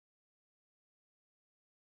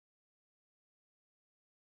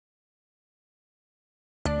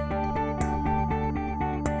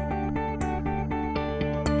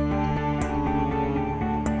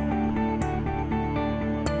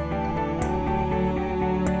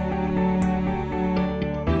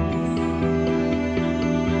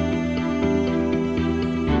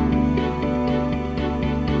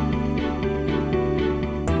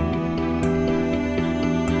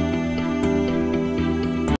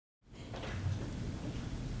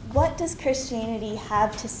does Christianity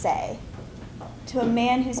have to say to a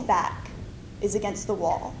man whose back is against the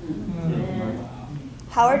wall?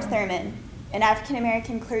 Howard Thurman, an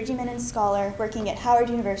African-American clergyman and scholar working at Howard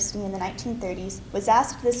University in the 1930s, was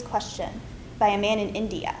asked this question by a man in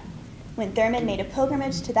India when Thurman made a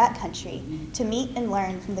pilgrimage to that country to meet and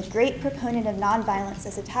learn from the great proponent of nonviolence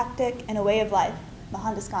as a tactic and a way of life,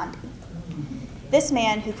 Mohandas Gandhi. This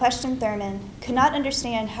man, who questioned Thurman, could not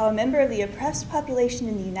understand how a member of the oppressed population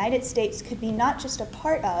in the United States could be not just a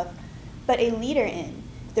part of, but a leader in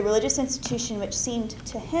the religious institution which seemed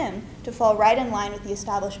to him to fall right in line with the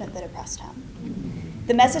establishment that oppressed him.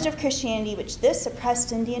 The message of Christianity which this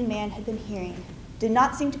oppressed Indian man had been hearing did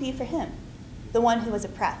not seem to be for him, the one who was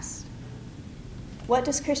oppressed. What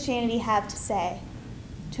does Christianity have to say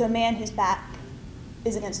to a man whose back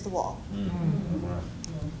is against the wall?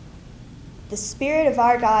 The Spirit of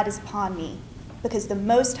our God is upon me, because the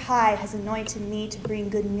Most High has anointed me to bring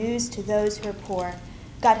good news to those who are poor.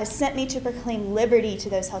 God has sent me to proclaim liberty to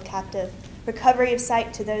those held captive, recovery of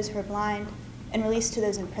sight to those who are blind, and release to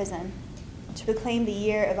those in prison, to proclaim the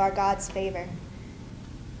year of our God's favor.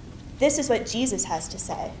 This is what Jesus has to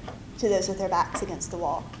say to those with their backs against the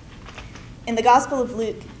wall. In the Gospel of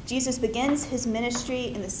Luke, Jesus begins his ministry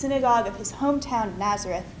in the synagogue of his hometown of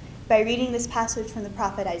Nazareth by reading this passage from the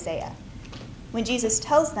prophet Isaiah. When Jesus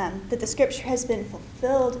tells them that the scripture has been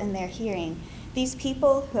fulfilled in their hearing, these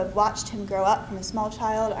people who have watched him grow up from a small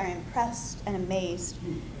child are impressed and amazed,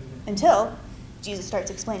 until Jesus starts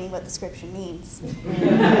explaining what the scripture means.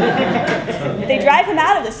 They drive him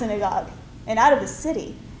out of the synagogue and out of the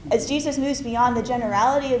city, as Jesus moves beyond the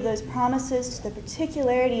generality of those promises to the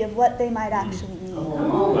particularity of what they might actually mean.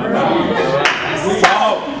 What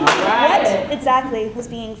exactly was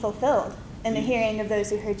being fulfilled in the hearing of those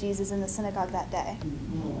who heard Jesus in the synagogue that day?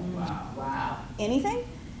 Anything?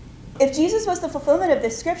 If Jesus was the fulfillment of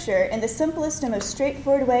this scripture in the simplest and most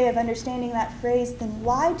straightforward way of understanding that phrase, then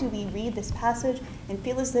why do we read this passage and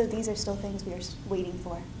feel as though these are still things we are waiting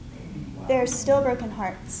for? There are still broken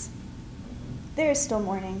hearts. There is still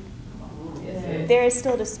mourning. There is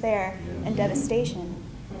still despair and devastation.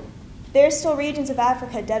 There are still regions of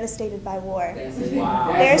Africa devastated by war.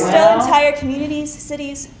 There are still entire communities,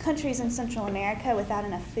 cities, countries in Central America without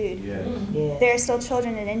enough food. There are still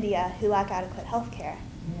children in India who lack adequate health care.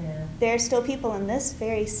 There are still people in this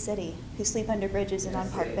very city who sleep under bridges and on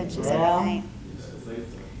park benches every night.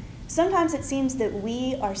 Sometimes it seems that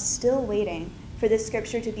we are still waiting for this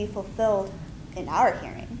scripture to be fulfilled in our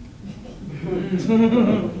hearing.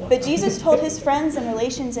 But Jesus told his friends and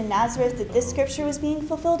relations in Nazareth that this scripture was being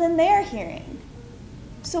fulfilled in their hearing.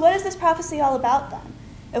 So what is this prophecy all about then,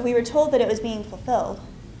 if we were told that it was being fulfilled,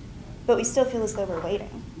 but we still feel as though we're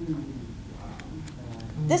waiting?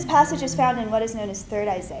 This passage is found in what is known as 3rd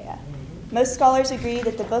Isaiah. Most scholars agree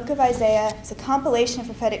that the book of Isaiah is a compilation of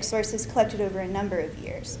prophetic sources collected over a number of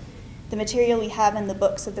years. The material we have in the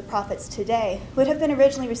books of the prophets today would have been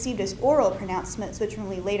originally received as oral pronouncements, which were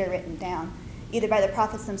only later written down, either by the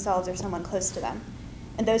prophets themselves or someone close to them.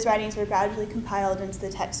 And those writings were gradually compiled into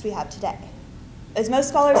the text we have today. As most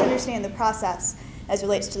scholars understand the process as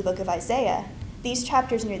relates to the book of Isaiah, these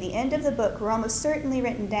chapters near the end of the book were almost certainly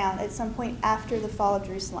written down at some point after the fall of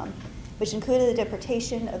Jerusalem, which included the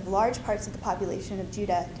deportation of large parts of the population of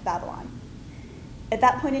Judah to Babylon. At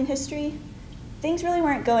that point in history, things really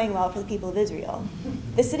weren't going well for the people of Israel.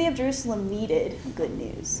 The city of Jerusalem needed good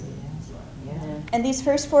news. And these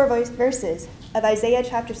first 4 verses of Isaiah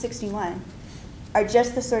chapter 61 are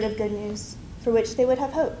just the sort of good news for which they would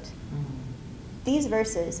have hoped. These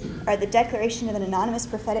verses are the declaration of an anonymous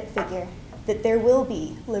prophetic figure that there will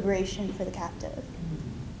be liberation for the captive,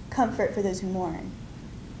 comfort for those who mourn,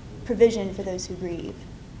 provision for those who grieve,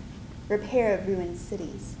 repair of ruined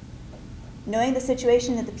cities. Knowing the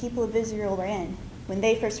situation that the people of Israel were in when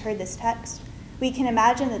they first heard this text, we can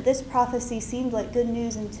imagine that this prophecy seemed like good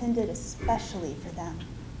news intended especially for them.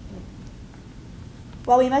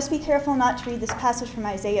 While we must be careful not to read this passage from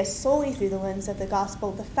Isaiah solely through the lens of the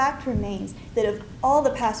gospel, the fact remains that of all the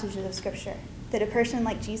passages of Scripture that a person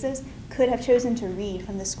like Jesus could have chosen to read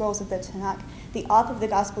from the scrolls of the Tanakh, the author of the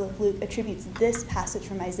Gospel of Luke attributes this passage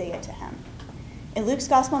from Isaiah to him. In Luke's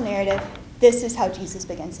gospel narrative, this is how Jesus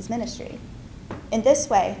begins his ministry. In this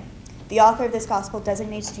way, the author of this gospel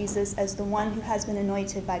designates Jesus as the one who has been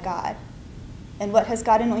anointed by God. And what has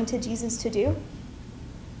God anointed Jesus to do?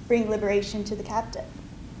 Bring liberation to the captive,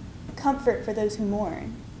 comfort for those who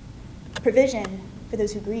mourn, provision for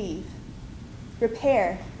those who grieve,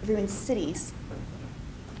 repair of ruined cities.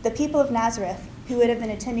 The people of Nazareth, who would have been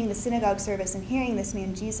attending the synagogue service and hearing this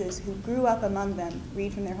man Jesus, who grew up among them,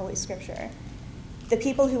 read from their holy scripture, The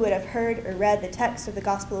people who would have heard or read the text of the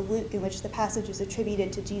Gospel of Luke in which the passage is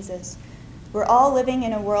attributed to Jesus were all living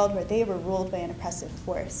in a world where they were ruled by an oppressive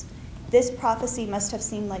force. This prophecy must have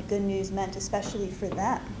seemed like good news meant especially for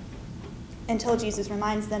them, until Jesus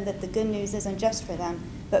reminds them that the good news isn't just for them,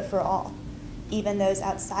 but for all, even those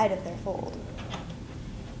outside of their fold.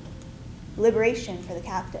 Liberation for the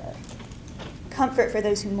captive, comfort for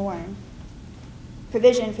those who mourn,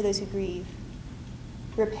 provision for those who grieve,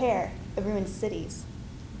 repair of ruined cities.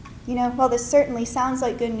 You know, while this certainly sounds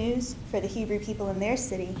like good news for the Hebrew people in their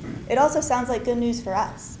city, it also sounds like good news for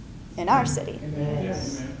us in our city.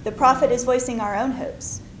 Yes. The prophet is voicing our own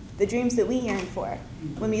hopes, the dreams that we yearn for,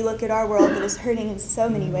 when we look at our world that is hurting in so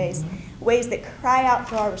many ways, ways that cry out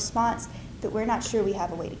for our response that we're not sure we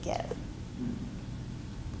have a way to give.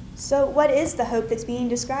 So what is the hope that's being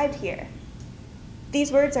described here?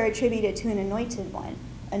 These words are attributed to an anointed one,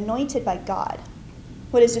 anointed by God.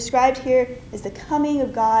 What is described here is the coming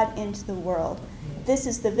of God into the world. This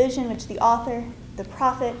is the vision which the author, the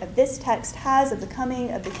prophet of this text has of the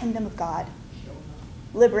coming of the kingdom of God.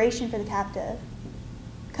 Liberation for the captive,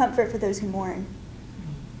 comfort for those who mourn,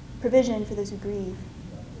 provision for those who grieve,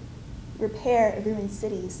 repair of ruined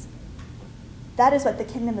cities. That is what the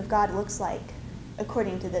kingdom of God looks like,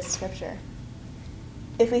 according to this scripture.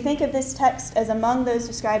 If we think of this text as among those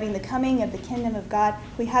describing the coming of the kingdom of God,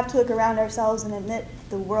 we have to look around ourselves and admit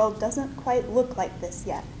the world doesn't quite look like this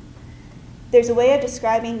yet. There's a way of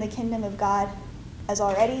describing the kingdom of God as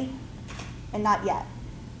already and not yet.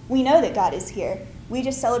 We know that God is here. We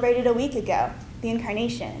just celebrated a week ago the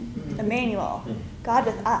incarnation, Emmanuel, God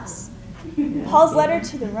with us. Paul's letter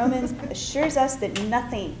to the Romans assures us that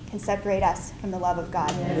nothing can separate us from the love of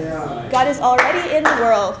God. God is already in the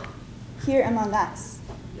world, here among us.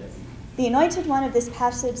 The anointed one of this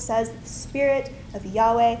passage says that the Spirit of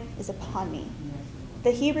Yahweh is upon me.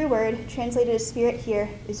 The Hebrew word translated as spirit here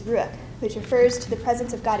is ruach, which refers to the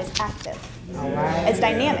presence of God as active, as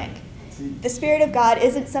dynamic. The Spirit of God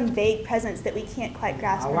isn't some vague presence that we can't quite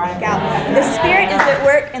grasp or make out. The Spirit is at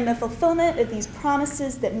work in the fulfillment of these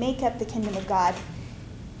promises that make up the kingdom of God.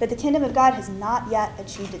 But the kingdom of God has not yet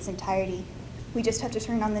achieved its entirety. We just have to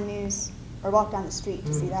turn on the news or walk down the street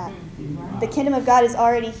to see that. The kingdom of God is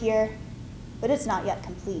already here, but it's not yet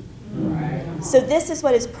complete. So this is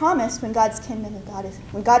what is promised when God's kingdom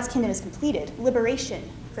is completed: liberation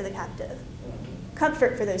for the captive,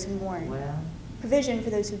 comfort for those who mourn, provision for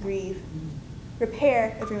those who grieve,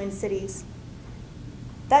 repair of ruined cities.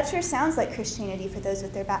 That sure sounds like Christianity for those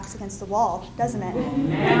with their backs against the wall, doesn't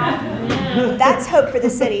it? That's hope for the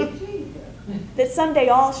city, that someday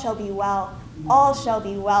all shall be well,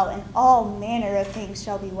 and all manner of things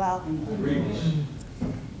shall be well.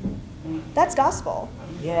 That's gospel.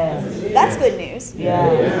 Yes. That's good news.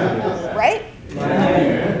 Yes. Right?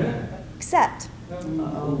 Except,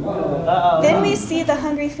 then we see the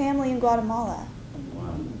hungry family in Guatemala,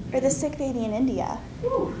 or the sick baby in India,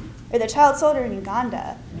 or the child soldier in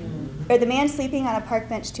Uganda, or the man sleeping on a park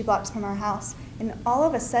bench 2 blocks from our house. And all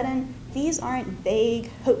of a sudden, these aren't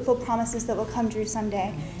vague, hopeful promises that will come true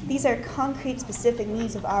someday. These are concrete, specific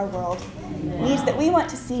needs of our world, needs that we want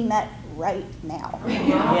to see met right now.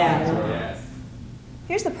 Yeah.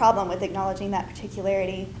 Here's the problem with acknowledging that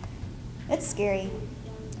particularity. It's scary.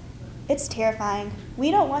 It's terrifying.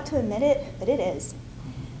 We don't want to admit it, but it is.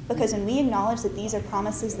 Because when we acknowledge that these are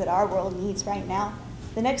promises that our world needs right now,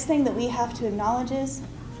 the next thing that we have to acknowledge is,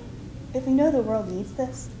 if we know the world needs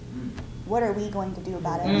this, what are we going to do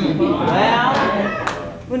about it?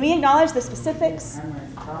 When we acknowledge the specifics,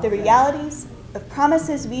 the realities of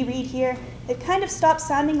promises we read here, it kind of stops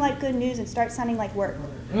sounding like good news and starts sounding like work.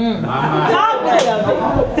 We're not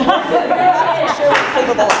so sure we're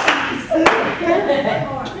capable of.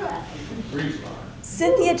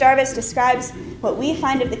 Cynthia Jarvis describes what we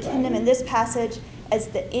find of the kingdom in this passage as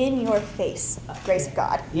the in-your-face grace of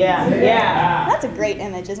God. Yeah. That's a great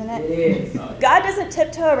image, isn't it? God doesn't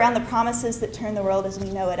tiptoe around the promises that turn the world as we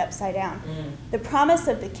know it upside down. The promise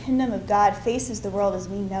of the kingdom of God faces the world as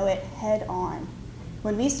we know it head on.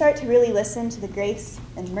 When we start to really listen to the grace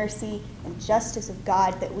and mercy and justice of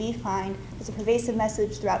God that we find as a pervasive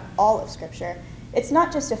message throughout all of Scripture, it's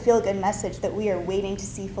not just a feel-good message that we are waiting to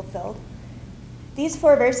see fulfilled. These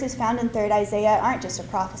 4 verses found in 3rd Isaiah aren't just a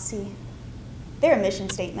prophecy. They're a mission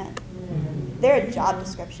statement. They're a job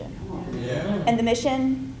description. And the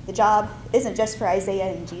mission, the job, isn't just for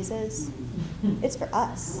Isaiah and Jesus. It's for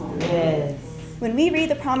us. Yes. When we read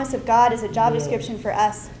the promise of God as a job description for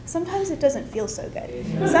us, sometimes it doesn't feel so good.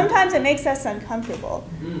 Sometimes it makes us uncomfortable.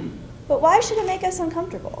 But why should it make us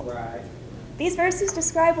uncomfortable? These verses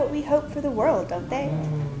describe what we hope for the world, don't they?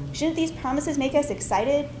 Shouldn't these promises make us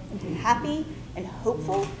excited and happy and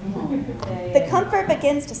hopeful, the comfort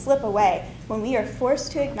begins to slip away when we are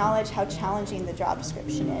forced to acknowledge how challenging the job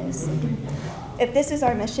description is. If this is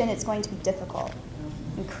our mission, it's going to be difficult,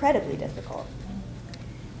 incredibly difficult.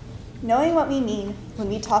 Knowing what we mean when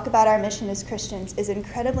we talk about our mission as Christians is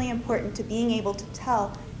incredibly important to being able to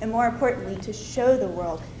tell, and more importantly, to show the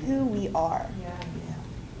world who we are.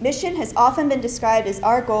 Mission has often been described as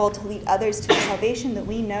our goal to lead others to the salvation that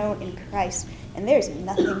we know in Christ, and there's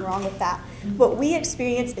nothing wrong with that. What we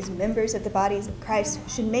experience as members of the bodies of Christ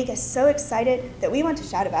should make us so excited that we want to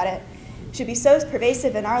shout about it, should be so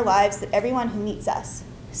pervasive in our lives that everyone who meets us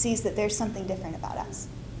sees that there's something different about us.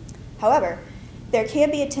 However, there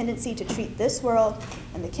can be a tendency to treat this world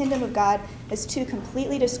and the kingdom of God as two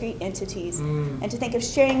completely discrete entities, and to think of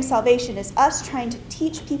sharing salvation as us trying to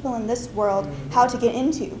teach people in this world how to get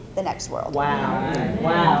into the next world.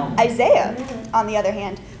 Wow. Isaiah, on the other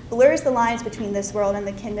hand, blurs the lines between this world and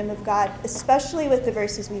the kingdom of God, especially with the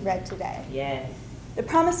verses we read today. Yes. The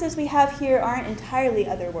promises we have here aren't entirely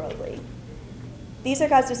otherworldly. These are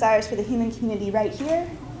God's desires for the human community right here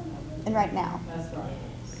and right now. That's right.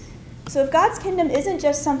 So if God's kingdom isn't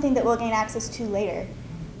just something that we'll gain access to later,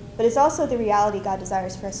 but it's also the reality God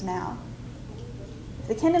desires for us now. If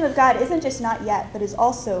the kingdom of God isn't just not yet, but is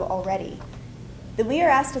also already, then we are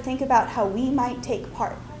asked to think about how we might take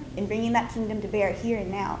part in bringing that kingdom to bear here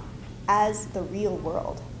and now as the real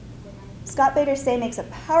world. Scott Bader Say makes a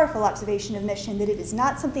powerful observation of mission that it is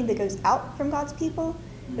not something that goes out from God's people,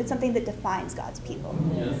 but something that defines God's people.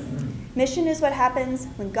 Yes. Mission is what happens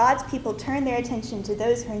when God's people turn their attention to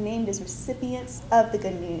those who are named as recipients of the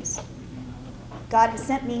good news. God has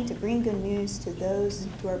sent me to bring good news to those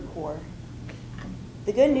who are poor.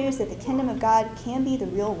 The good news that the kingdom of God can be the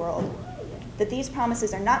real world, that these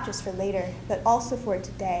promises are not just for later, but also for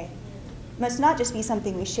today, must not just be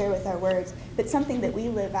something we share with our words, but something that we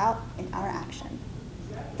live out in our action.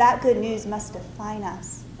 That good news must define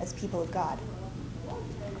us as people of God.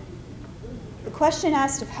 The question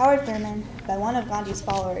asked of Howard Thurman by one of Gandhi's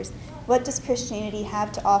followers, "What does Christianity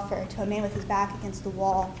have to offer to a man with his back against the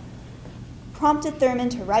wall?" prompted Thurman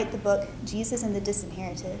to write the book, Jesus and the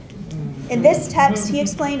Disinherited. In this text, he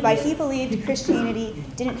explained why he believed Christianity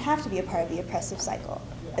didn't have to be a part of the oppressive cycle,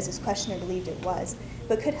 as his questioner believed it was,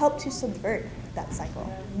 but could help to subvert that cycle.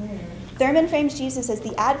 Thurman frames Jesus as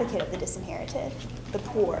the advocate of the disinherited, the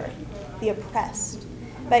poor, the oppressed,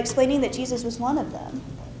 by explaining that Jesus was one of them,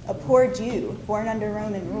 a poor Jew born under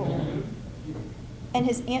Roman rule. And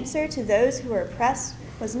his answer to those who were oppressed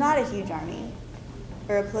was not a huge army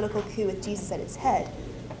or a political coup with Jesus at its head,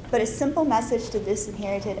 but a simple message to the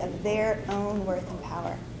disinherited of their own worth and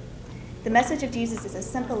power. The message of Jesus is as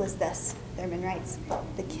simple as this, Thurman writes: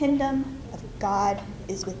 the kingdom of God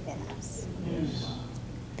is within us. Yes.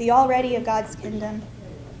 The already of God's kingdom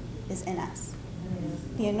is in us.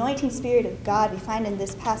 The anointing spirit of God we find in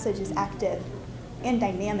this passage is active and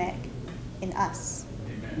dynamic in us.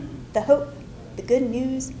 The hope, the good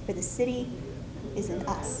news for the city is in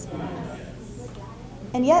us.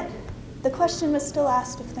 And yet, the question was still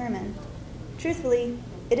asked of Thurman. Truthfully,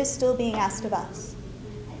 it is still being asked of us.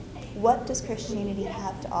 What does Christianity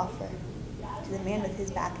have to offer to the man with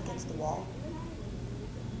his back against the wall?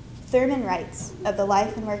 Thurman writes of the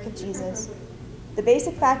life and work of Jesus, "The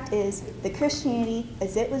basic fact is that Christianity,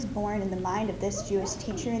 as it was born in the mind of this Jewish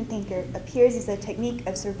teacher and thinker, appears as a technique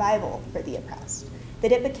of survival for the oppressed,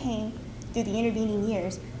 that it became, through the intervening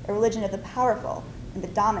years, a religion of the powerful and the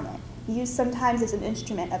dominant, used sometimes as an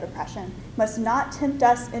instrument of oppression, must not tempt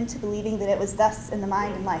us into believing that it was thus in the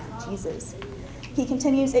mind and life of Jesus." He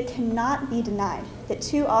continues, "It cannot be denied that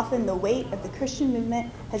too often the weight of the Christian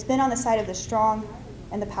movement has been on the side of the strong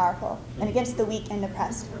and the powerful, and against the weak and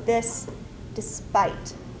oppressed. This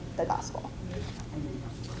despite the gospel."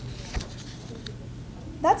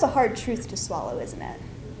 That's a hard truth to swallow, isn't it?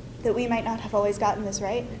 That we might not have always gotten this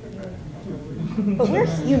right? But we're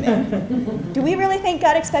human. Do we really think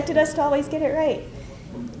God expected us to always get it right?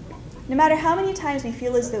 No matter how many times we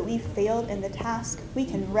feel as though we failed in the task, we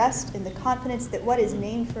can rest in the confidence that what is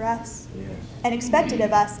named for us and expected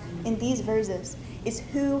of us in these verses is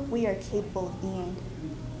who we are capable of being.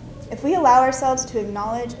 If we allow ourselves to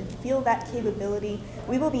acknowledge and feel that capability,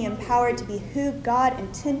 we will be empowered to be who God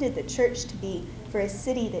intended the church to be for a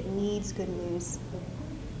city that needs good news.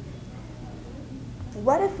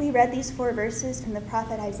 What if we read these 4 verses from the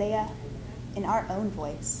prophet Isaiah in our own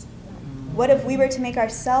voice? What if we were to make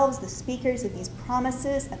ourselves the speakers of these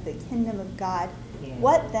promises of the kingdom of God?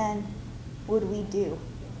 What then would we do?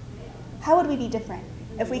 How would we be different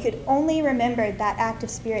if we could only remember that active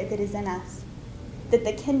spirit that is in us, that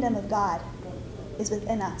the kingdom of God is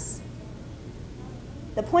within us?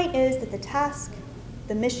 The point is that the task,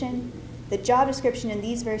 the mission, the job description in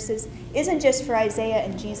these verses isn't just for Isaiah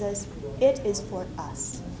and Jesus, it is for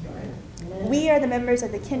us. We are the members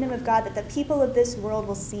of the kingdom of God that the people of this world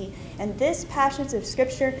will see, and this passage of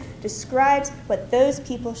Scripture describes what those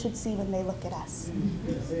people should see when they look at us.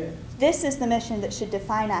 This is the mission that should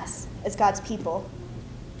define us as God's people.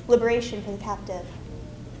 Liberation for the captive,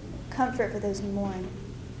 comfort for those who mourn,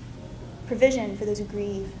 provision for those who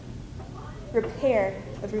grieve, repair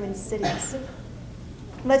of ruined cities.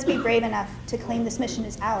 Let's be brave enough to claim this mission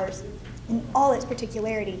as ours in all its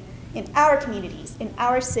particularity. In our communities, in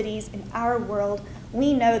our cities, in our world,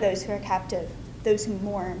 we know those who are captive, those who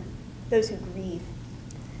mourn, those who grieve.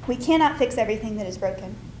 We cannot fix everything that is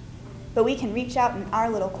broken, but we can reach out in our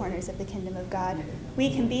little corners of the kingdom of God.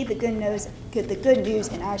 We can be the good news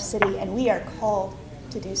in our city, and we are called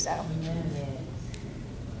to do so.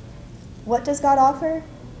 What does God offer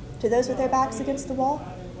to those with their backs against the wall?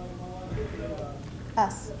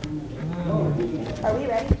 Us. Are we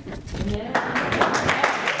ready?